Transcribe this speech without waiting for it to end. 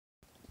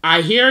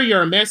I hear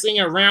you're messing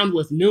around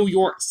with New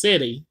York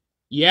City.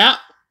 Yep,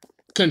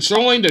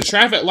 controlling the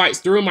traffic lights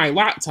through my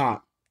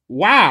laptop.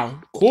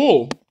 Wow,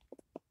 cool.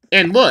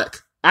 And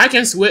look, I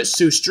can switch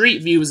to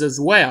street views as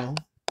well.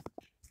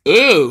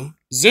 Ooh,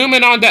 zoom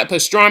in on that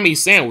pastrami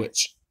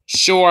sandwich.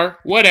 Sure,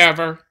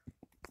 whatever.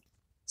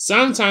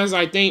 Sometimes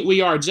I think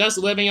we are just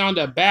living on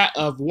the back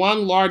of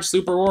one large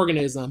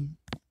superorganism.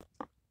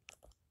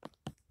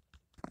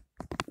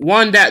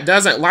 One that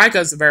doesn't like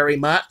us very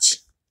much.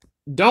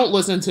 Don't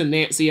listen to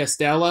Nancy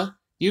Estella.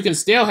 You can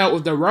still help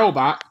with the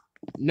robot.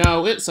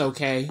 No, it's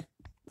okay.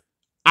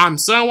 I'm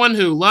someone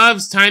who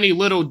loves tiny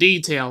little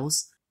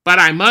details, but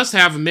I must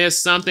have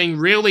missed something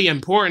really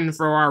important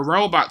for our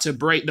robot to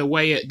break the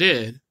way it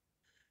did.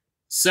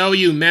 So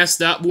you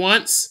messed up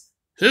once?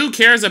 Who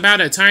cares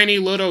about a tiny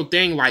little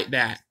thing like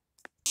that?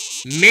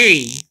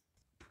 Me.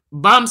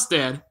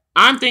 Bumstead,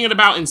 I'm thinking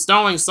about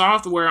installing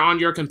software on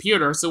your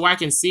computer so I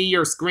can see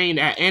your screen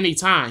at any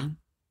time.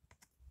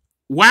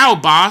 Wow,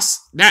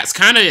 boss, that's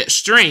kinda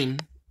extreme.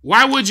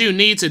 Why would you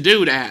need to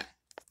do that?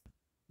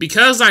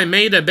 Because I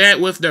made a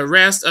bet with the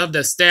rest of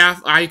the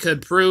staff I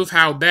could prove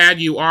how bad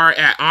you are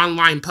at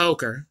online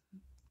poker.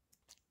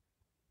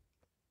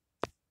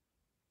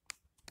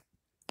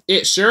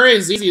 It sure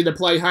is easy to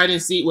play hide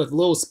and seek with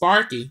Lil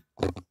Sparky.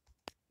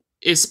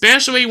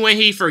 Especially when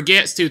he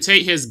forgets to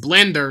take his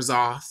blenders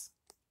off.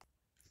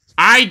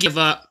 I give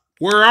up.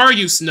 Where are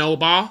you,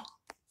 Snowball?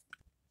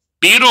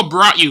 Beetle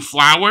brought you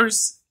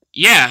flowers?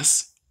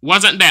 Yes.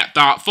 Wasn't that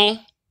thoughtful?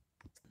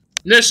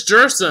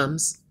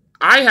 Nasturtiums.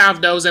 I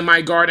have those in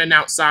my garden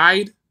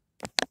outside.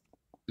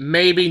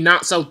 Maybe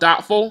not so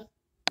thoughtful?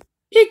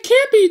 It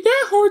can't be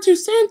that hard to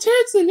send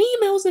texts and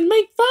emails and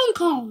make phone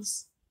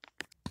calls.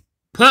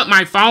 Put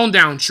my phone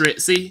down,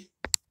 Trixie.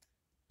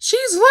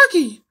 She's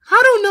lucky.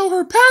 I don't know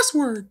her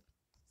password.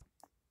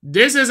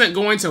 This isn't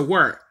going to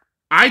work.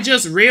 I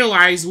just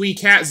realized we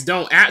cats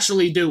don't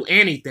actually do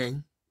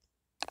anything.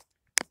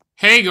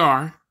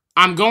 Hagar,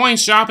 I'm going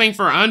shopping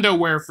for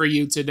underwear for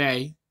you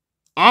today.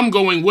 I'm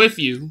going with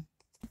you.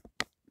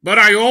 But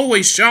I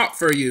always shop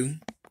for you.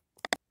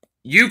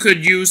 You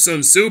could use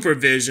some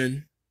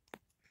supervision.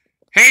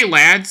 Hey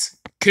lads,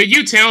 could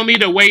you tell me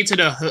the way to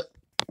the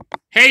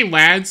Hey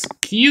lads,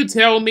 can you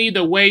tell me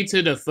the way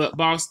to the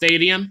football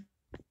stadium?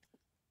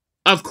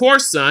 Of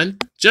course, son.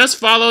 Just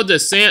follow the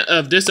scent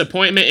of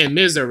disappointment and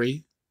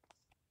misery.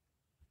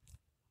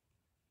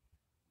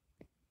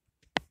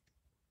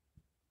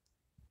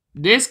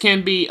 This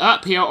can be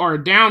uphill or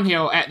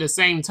downhill at the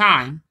same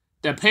time.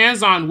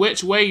 Depends on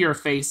which way you're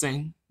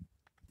facing.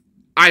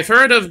 I've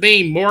heard of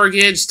being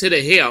mortgaged to the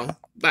hill,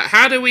 but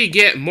how do we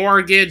get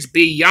mortgaged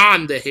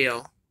beyond the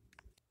hill?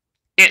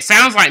 It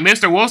sounds like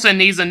Mr. Wilson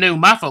needs a new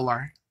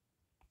muffler.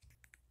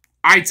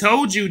 I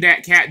told you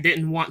that cat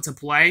didn't want to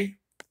play.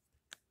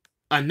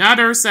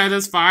 Another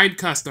satisfied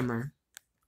customer.